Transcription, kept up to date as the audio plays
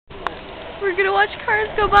We're gonna watch cars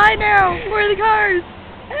go by now. Where are the cars?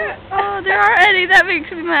 Oh, there aren't any. That makes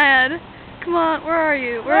me mad. Come on, where are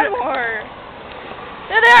you? One more.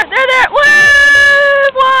 They're there. They're there. Woo!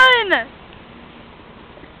 One.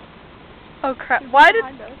 Oh crap! Why did?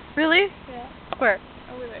 Really? Yeah. Where?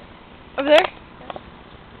 Over there. Over there? Yeah.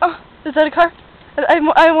 Oh, is that a car?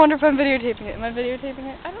 I wonder if I'm videotaping it. Am I videotaping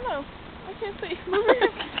it? I don't know. I can't see. Oh,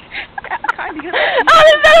 there's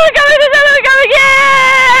another one coming! There's another one coming!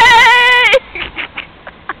 Yay!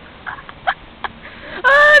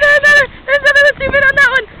 Oh, there's another! There's another! Let's zoom in on that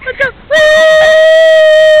one! Let's go! Woo!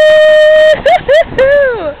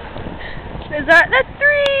 Is that? That's 3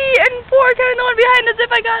 and 4 coming. The one behind us.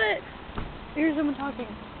 If I got it. Here's someone talking.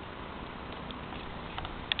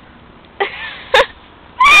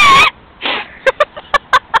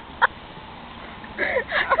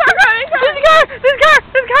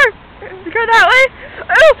 This car that way.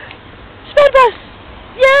 Oh! Sped bus!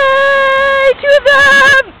 Yay! 2 of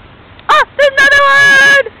them! Oh, there's another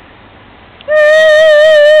one!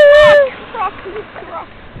 Rock.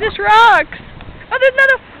 This rocks! Oh, there's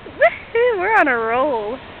another. Woohoo! We're on a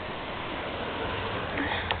roll.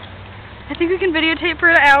 I think we can videotape for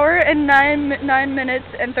an hour and 9 minutes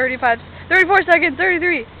and 34 seconds,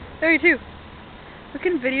 33, 32. We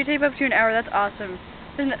can videotape up to an hour. That's awesome.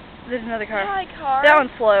 There's another car. Hi, car. That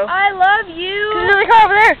one's slow. I love you. There's another car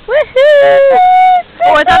over there. Woohoo!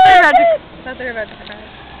 Oh, I thought they were about to crash.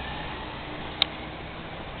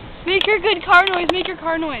 Make your good car noise. Make your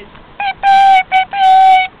car noise. Beep, beep, beep,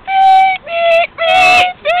 beep, beep, beep, beep,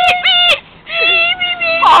 beep, beep, beep, beep,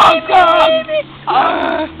 beep. Awesome.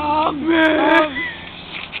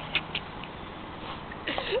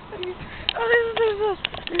 Oh,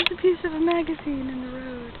 there's a piece of a magazine in the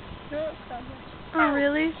road. No, it's not here. Oh,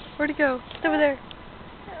 really? Where'd it go? It's over there.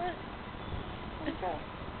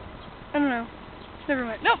 I don't know. Never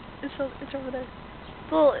mind. Nope. It's over there.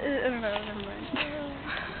 Well, I don't know. Never mind.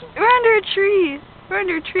 We're under a tree. We're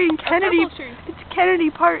under a tree in Kennedy. It's Kennedy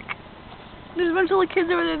Park. There's a bunch of little kids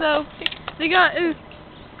over there, though. They got in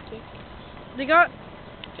the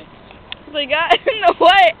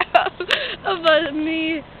way of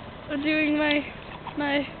me doing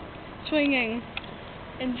my swinging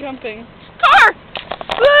and jumping. Car!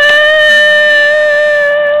 Woo!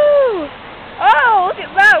 Oh, look at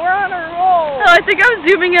that. We're on a roll. Oh, I think I was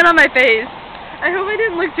zooming in on my face. I hope I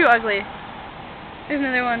didn't look too ugly. There's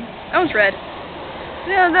another one. That one's red.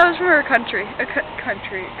 Yeah, that was from our company.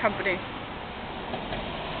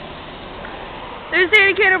 There's a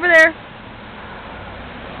Sandy can over there.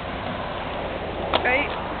 Right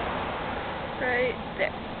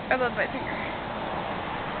there. Above my finger.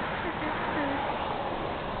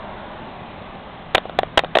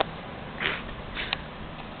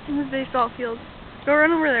 In the baseball field. Go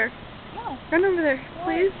run over there. No. Run over there,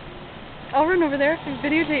 please. I'll run over there.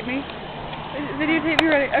 Videotape me. Videotape me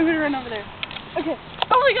running. I'm gonna run over there. Okay.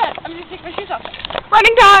 Oh my god. I'm gonna take my shoes off.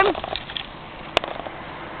 Running time!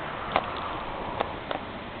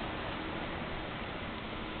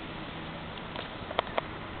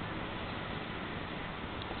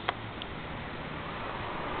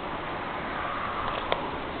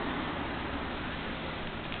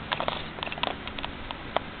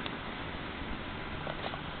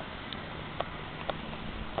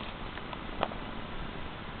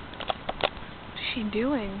 What's she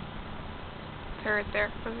doing? It's her right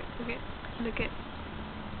there. Look at.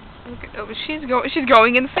 Oh, she's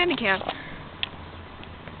going in the sandy can.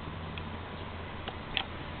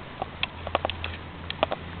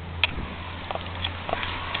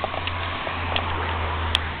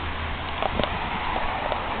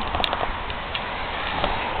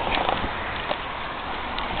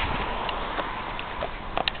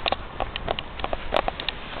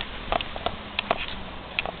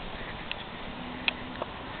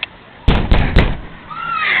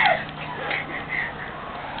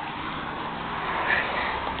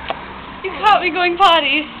 Caught me going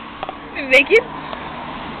potty. Naked?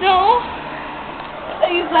 No. I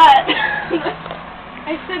use that.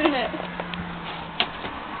 I sit in it.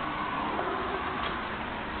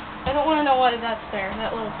 I don't want to know why that's there.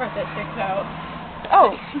 That little part that sticks out.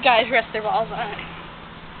 Oh. Guys rest their balls on it.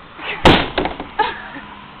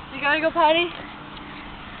 You gotta go potty?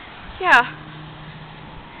 Yeah.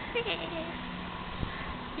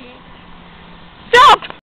 Stop!